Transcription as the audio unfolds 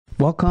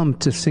Welcome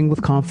to Sing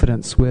with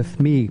Confidence with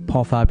me,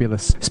 Paul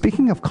Fabulous.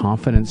 Speaking of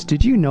confidence,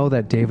 did you know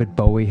that David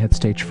Bowie had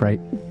stage fright?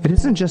 It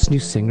isn't just new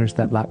singers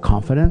that lack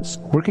confidence.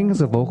 Working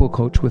as a vocal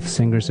coach with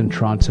singers in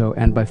Toronto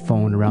and by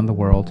phone around the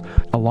world,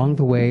 along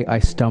the way I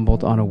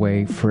stumbled on a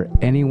way for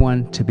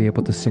anyone to be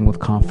able to sing with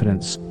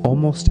confidence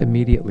almost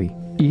immediately.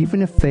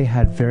 Even if they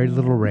had very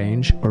little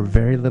range or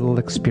very little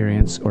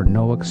experience or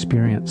no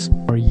experience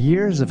or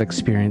years of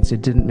experience,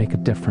 it didn't make a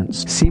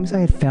difference. Seems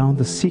I had found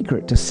the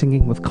secret to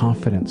singing with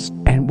confidence.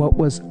 And what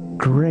was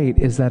great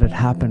is that it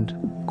happened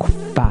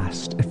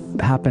fast. It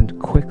happened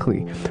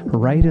quickly,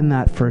 right in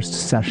that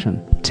first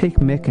session. Take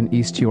Mick in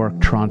East York,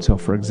 Toronto,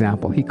 for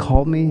example. He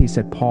called me, he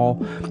said,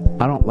 "Paul,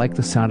 I don't like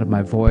the sound of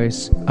my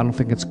voice. I don't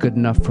think it's good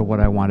enough for what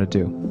I want to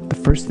do." The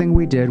first thing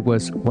we did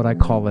was what I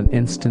call an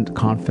instant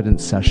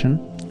confidence session.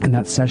 In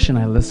that session,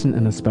 I listened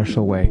in a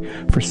special way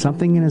for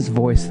something in his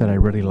voice that I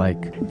really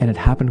like, and it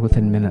happened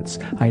within minutes.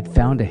 I had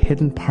found a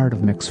hidden part of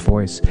Mick's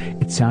voice.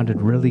 It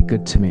sounded really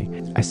good to me.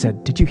 I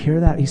said, "Did you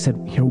hear that?" He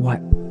said, "Hear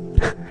what?"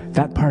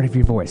 "That part of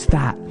your voice,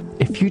 that.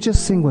 If you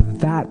just sing with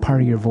that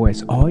part of your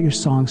voice, all your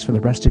songs for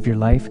the rest of your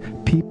life,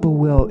 people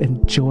will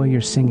enjoy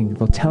your singing.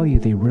 They'll tell you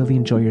they really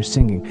enjoy your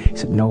singing." He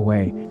said, "No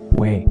way.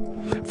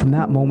 From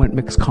that moment,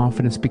 Mick's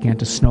confidence began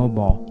to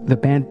snowball. The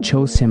band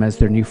chose him as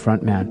their new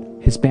frontman.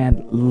 His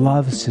band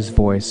loves his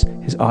voice.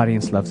 His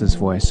audience loves his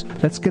voice.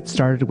 Let's get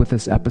started with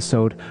this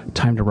episode.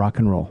 Time to rock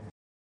and roll.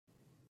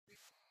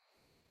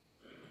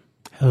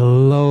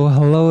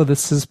 Hello.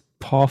 This is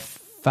Paul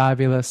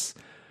Fabulous.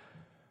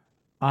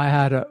 I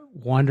had a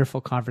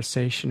wonderful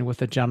conversation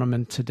with a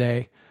gentleman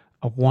today.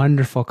 A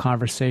wonderful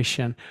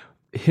conversation.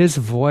 His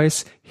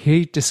voice,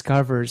 he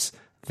discovers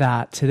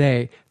that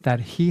today that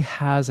he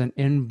has an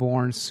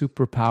inborn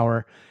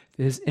superpower.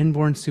 His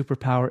inborn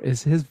superpower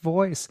is his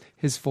voice,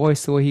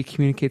 the way he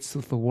communicates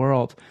with the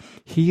world.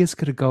 He is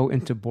going to go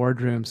into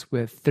boardrooms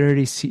with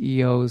 30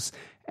 CEOs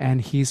and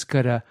he's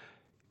going to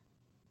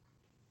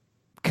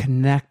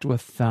connect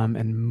with them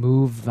and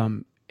move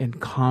them in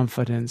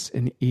confidence,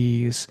 in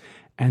ease,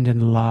 and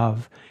in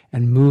love,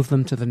 and move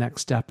them to the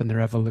next step in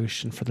their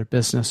evolution for their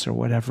business or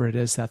whatever it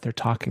is that they're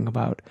talking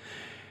about.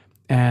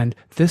 And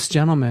this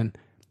gentleman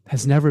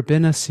has never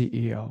been a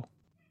CEO.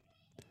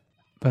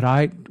 But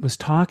I was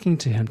talking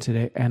to him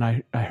today and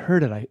I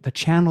heard it. The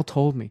channel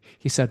told me.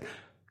 He said,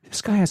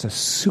 this guy has a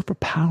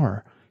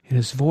superpower in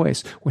his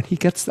voice.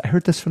 I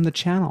heard this from the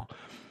channel,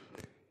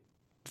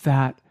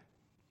 that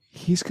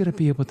he's going to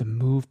be able to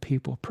move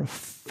people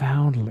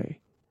profoundly.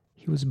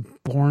 He was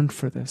born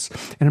for this.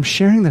 And I'm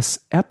sharing this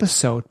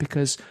episode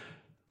because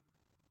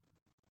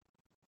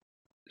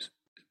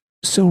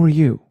so are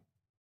you.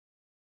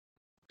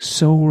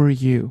 So are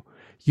you.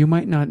 You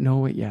might not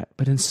know it yet,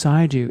 but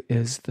inside you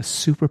is the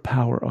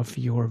superpower of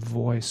your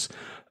voice.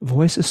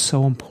 Voice is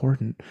so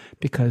important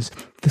because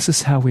this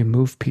is how we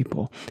move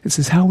people. This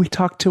is how we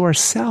talk to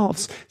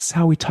ourselves. This is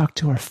how we talk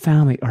to our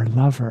family, our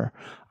lover,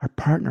 our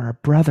partner, our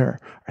brother,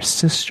 our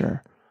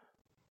sister,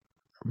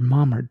 our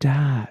mom or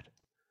dad,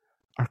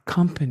 our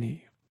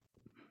company,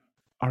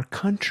 our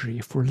country,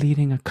 if we're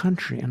leading a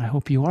country, and I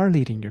hope you are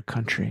leading your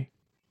country.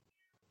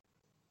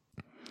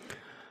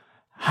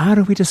 How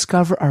do we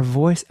discover our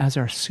voice as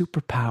our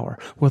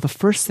superpower? Well, the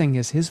first thing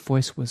is his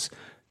voice was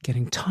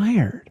getting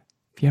tired.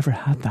 Have you ever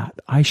had that?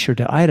 I sure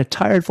did. I had a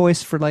tired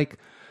voice for 30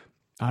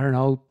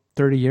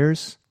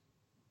 years.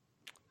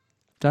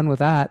 Done with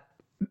that.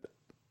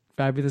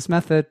 Fabulous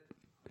method.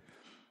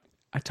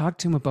 I talked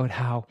to him about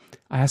how,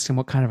 I asked him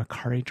what kind of a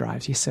car he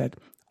drives. He said,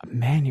 a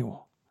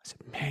manual. I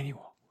said,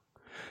 manual.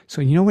 So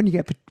you know when you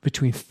get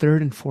between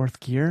third and fourth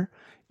gear,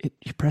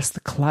 you press the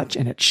clutch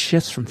and it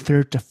shifts from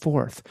third to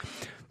fourth.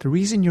 The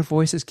reason your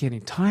voice is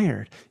getting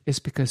tired is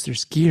because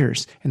there's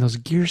gears, and those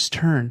gears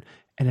turn,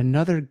 and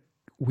another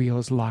wheel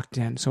is locked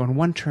in. So when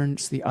one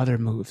turns, the other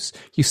moves.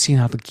 You've seen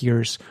how the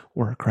gears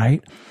work,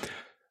 right?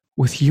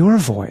 With your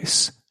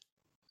voice,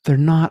 they're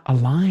not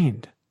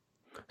aligned.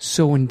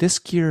 So when this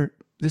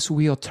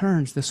wheel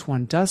turns, this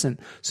one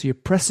doesn't. So you're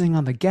pressing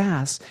on the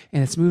gas,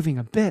 and it's moving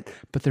a bit,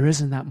 but there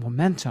isn't that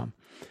momentum.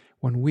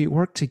 When we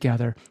work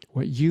together,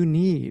 what you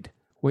need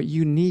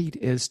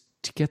is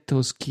to get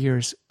those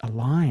gears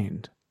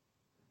aligned,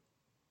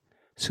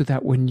 so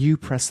that when you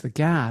press the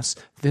gas,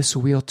 this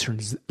wheel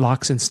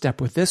locks in step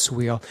with this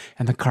wheel,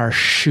 and the car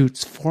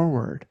shoots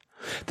forward.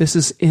 This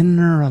is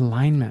inner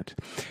alignment.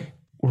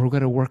 We're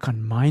going to work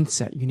on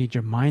mindset. You need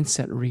your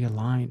mindset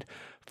realigned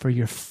for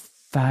your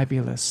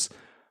fabulous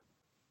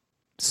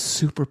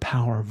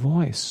superpower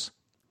voice.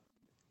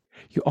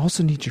 You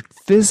also need your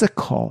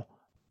physical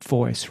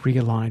voice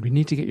realigned. We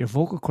need to get your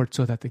vocal cords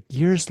so that the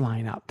gears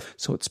line up,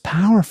 so it's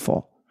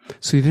powerful.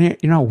 So you're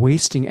not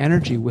wasting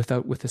energy with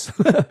this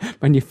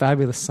my new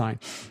fabulous sign,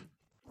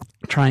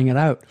 trying it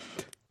out.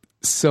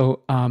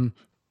 So the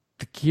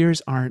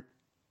gears aren't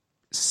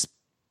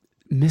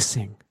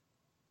missing.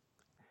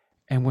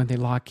 And when they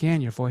lock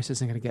in, your voice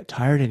isn't going to get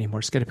tired anymore.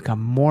 It's going to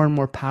become more and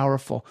more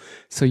powerful.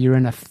 So you're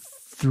in a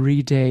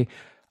 3-day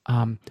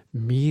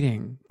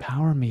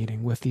power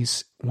meeting with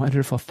these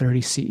wonderful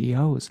 30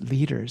 CEOs,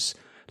 leaders,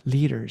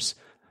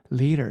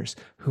 leaders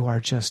who are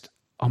just,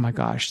 oh my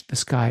gosh,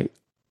 this guy,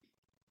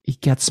 he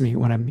gets me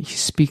when he's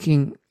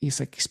speaking.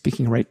 He's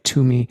speaking right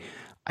to me.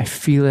 I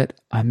feel it.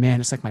 I'm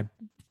in. It's like my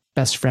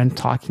best friend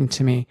talking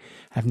to me.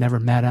 I've never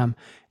met him.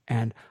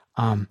 And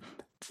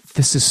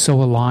this is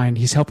so aligned.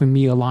 He's helping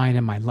me align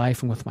in my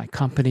life and with my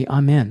company.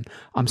 I'm in.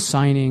 I'm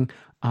signing.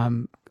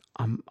 I'm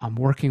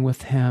working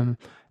with him.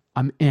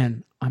 I'm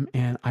in.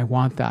 I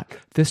want that.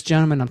 This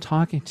gentleman I'm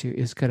talking to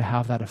is going to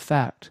have that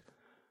effect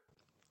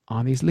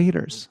on these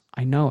leaders.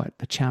 I know it.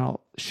 The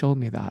channel showed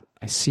me that.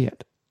 I see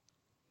it.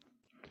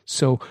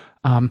 So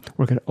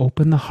we're going to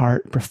open the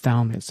heart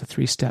profoundly. It's a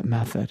 3-step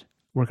method.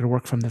 We're going to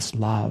work from this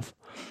love,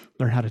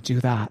 learn how to do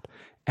that.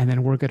 And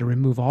then we're going to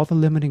remove all the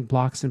limiting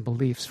blocks and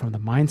beliefs from the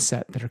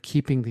mindset that are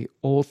keeping the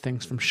old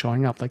things from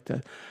showing up, like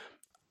the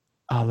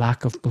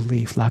lack of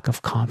belief, lack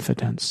of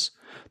confidence.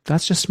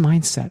 That's just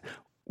mindset.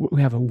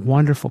 We have a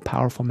wonderful,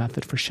 powerful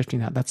method for shifting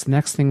that. That's the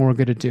next thing we're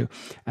going to do.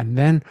 And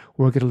then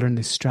we're going to learn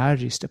these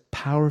strategies to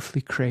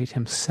powerfully create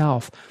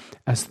himself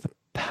as the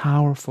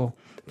powerful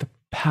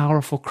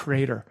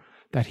creator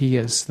that he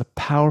is, the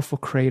powerful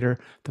creator,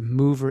 the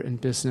mover in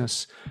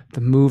business,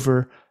 the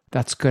mover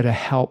that's going to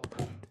help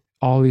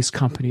all these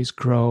companies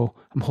grow.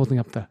 I'm holding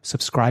up the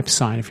subscribe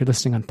sign. If you're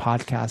listening on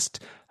podcast,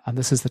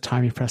 this is the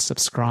time you press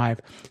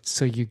subscribe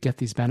so you get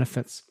these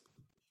benefits.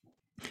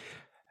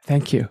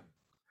 Thank you.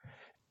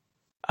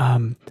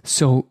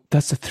 So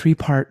that's a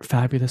 3-part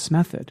fabulous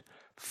method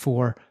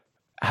for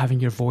having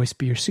your voice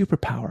be your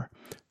superpower.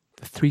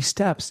 The 3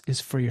 steps is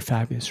for your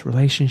fabulous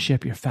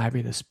relationship, your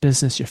fabulous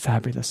business, your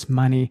fabulous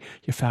money,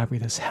 your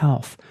fabulous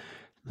health.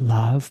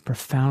 Love,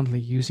 profoundly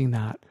using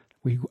that.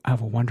 We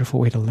have a wonderful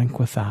way to link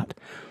with that.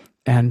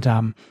 And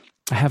I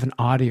have an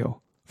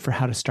audio for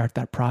how to start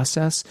that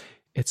process.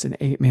 It's an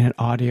 8-minute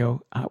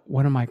audio.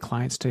 One of my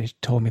clients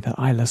told me that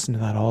I listen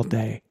to that all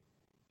day.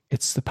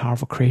 It's the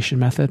powerful creation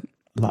method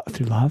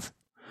through love.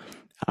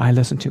 I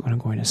listen to it when I'm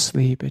going to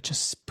sleep. It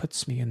just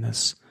puts me in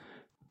this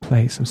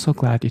place. I'm so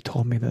glad you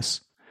told me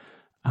this.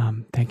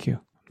 Thank you.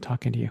 I'm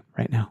talking to you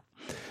right now.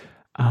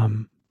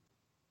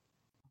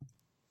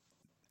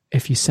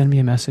 If you send me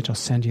a message, I'll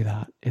send you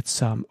that. It's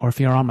or if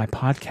you're on my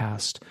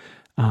podcast,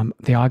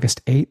 the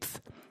August 8th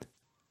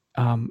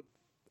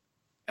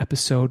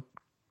episode,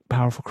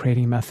 Powerful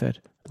Creating Method,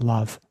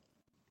 Love.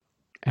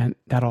 And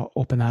that'll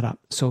open that up.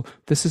 So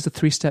this is the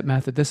 3-step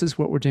method. This is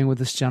what we're doing with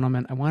this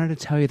gentleman. I wanted to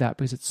tell you that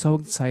because it's so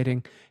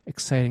exciting.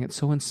 It's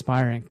so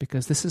inspiring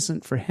because this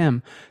isn't for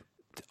him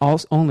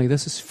only.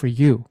 This is for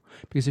you.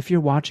 Because if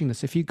you're watching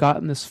this, if you've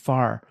gotten this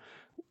far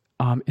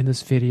in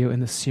this video,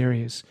 in this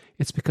series,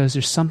 it's because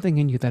there's something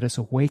in you that is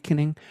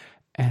awakening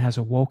and has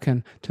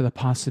awoken to the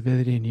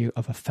possibility in you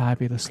of a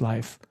fabulous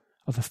life,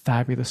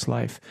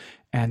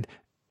 And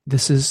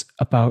this is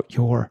about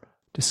your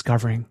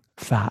discovering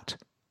that.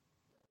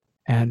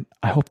 And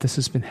I hope this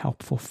has been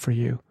helpful for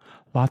you.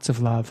 Lots of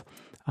love.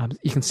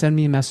 You can send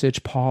me a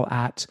message,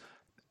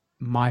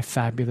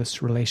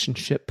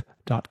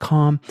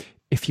 paul@myfabulousrelationship.com,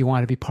 if you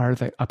want to be part of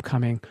the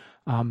upcoming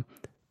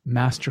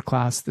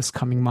masterclass this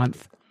coming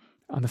month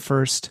on the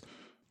 1st.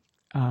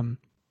 You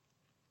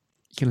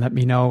can let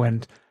me know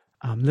and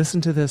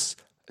listen to this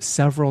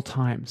several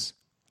times.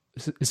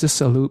 Is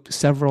this a loop?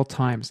 Several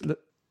times.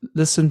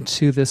 Listen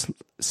to this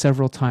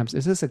several times.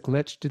 Is this a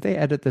glitch? Did they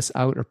edit this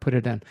out or put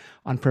it in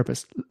on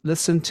purpose?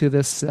 Listen to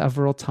this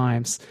several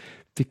times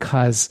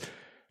because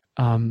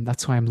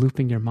that's why I'm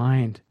looping your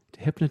mind to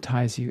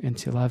hypnotize you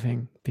into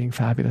loving, being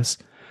fabulous.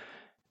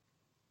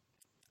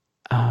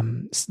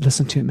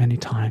 Listen to it many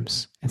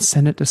times and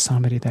send it to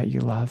somebody that you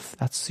love.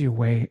 That's your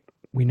way.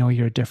 We know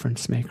you're a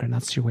difference maker, and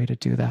that's your way to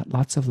do that.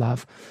 Lots of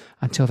love.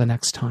 Until the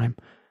next time.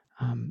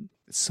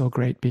 It's so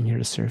great being here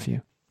to serve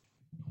you.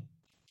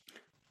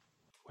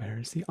 Where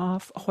is the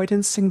off? Oh, I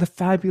didn't sing the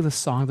fabulous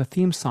song, the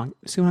theme song.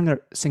 See, I'm going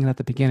to sing it at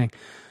the beginning.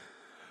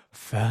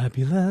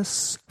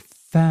 Fabulous,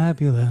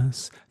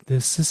 fabulous.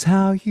 This is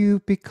how you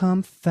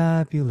become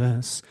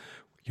fabulous.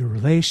 Your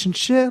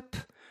relationship,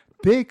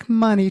 big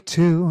money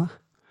too.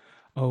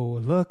 Oh,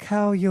 look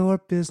how your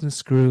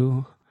business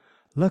grew.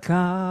 Look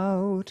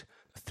out.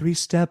 A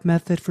 3-step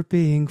method for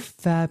being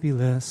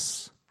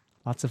fabulous.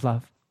 Lots of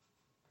love.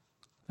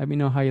 Let me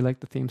know how you like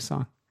the theme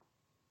song.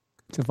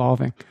 It's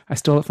evolving. I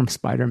stole it from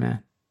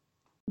Spider-Man.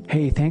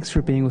 Hey, thanks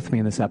for being with me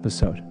in this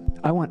episode.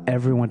 I want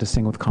everyone to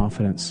sing with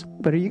confidence.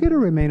 But are you going to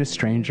remain a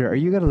stranger? Are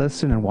you going to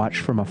listen and watch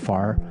from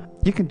afar?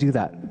 You can do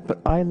that. But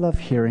I love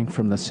hearing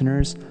from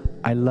listeners.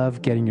 I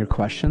love getting your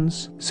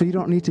questions. So you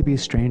don't need to be a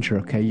stranger,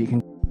 okay? You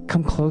can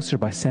come closer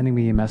by sending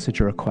me a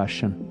message or a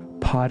question.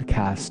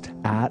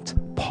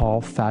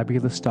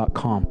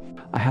 podcast@paulfabulous.com.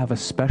 I have a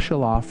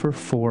special offer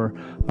for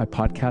my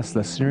podcast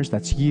listeners.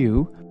 That's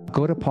you.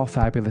 Go to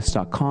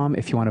paulfabulous.com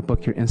if you want to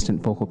book your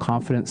instant vocal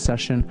confidence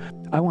session.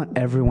 I want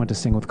everyone to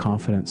sing with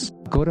confidence.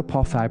 Go to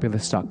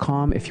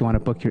paulfabulous.com if you want to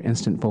book your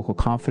instant vocal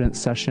confidence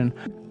session.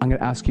 I'm going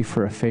to ask you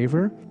for a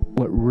favor.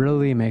 what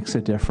really makes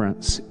a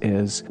difference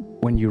is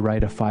when you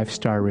write a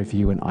 5-star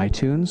review in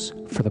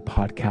iTunes for the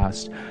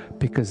podcast,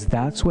 because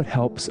that's what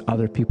helps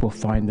other people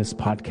find this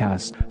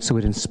podcast. So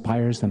it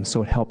inspires them,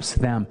 so it helps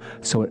them,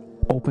 so it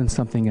opens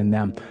something in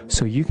them.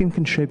 So you can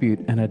contribute,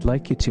 and I'd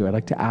like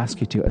to ask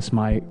you to, as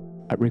my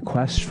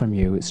request from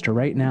you, is to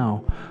right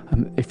now,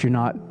 if you're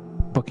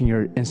not booking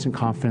your instant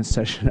confidence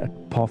session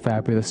at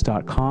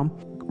paulfabulous.com,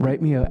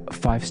 write me a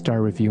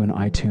 5-star review in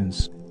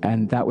iTunes.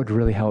 And that would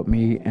really help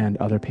me and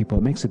other people.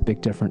 It makes a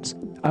big difference.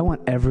 I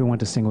want everyone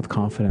to sing with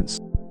confidence.